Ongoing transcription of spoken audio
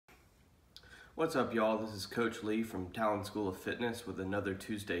What's up, y'all? This is Coach Lee from Talon School of Fitness with another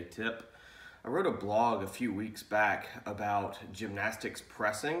Tuesday tip. I wrote a blog a few weeks back about gymnastics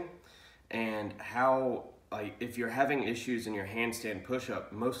pressing and how if you're having issues in your handstand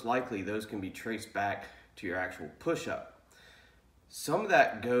push-up, most likely those can be traced back to your actual push-up. Some of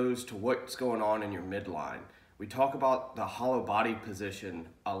that goes to what's going on in your midline. We talk about the hollow body position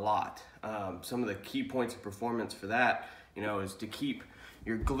a lot. Some of the key points of performance for that, is to keep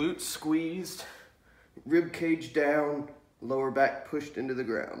your glutes squeezed, rib cage down, lower back pushed into the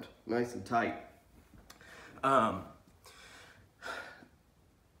ground, nice and tight.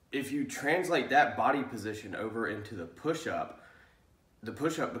 If you translate that body position over into the push-up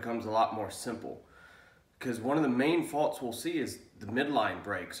becomes a lot more simple. Because one of the main faults we'll see is the midline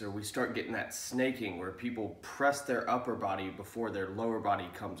breaks, or we start getting that snaking where people press their upper body before their lower body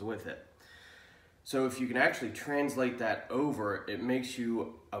comes with it. So if you can actually translate that over, it makes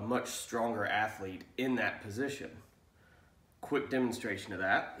you a much stronger athlete in that position. Quick demonstration of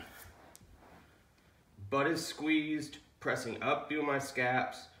that. Butt is squeezed, pressing up, doing my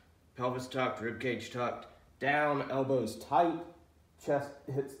scaps, pelvis tucked, rib cage tucked, down, elbows tight, chest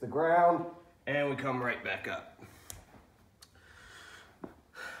hits the ground, and we come right back up.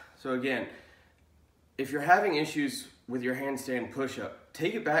 So again, if you're having issues with your handstand push-up,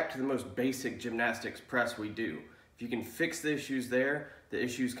 take it back to the most basic gymnastics press we do. If you can fix the issues there, the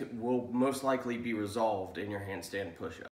issues will most likely be resolved in your handstand push-up.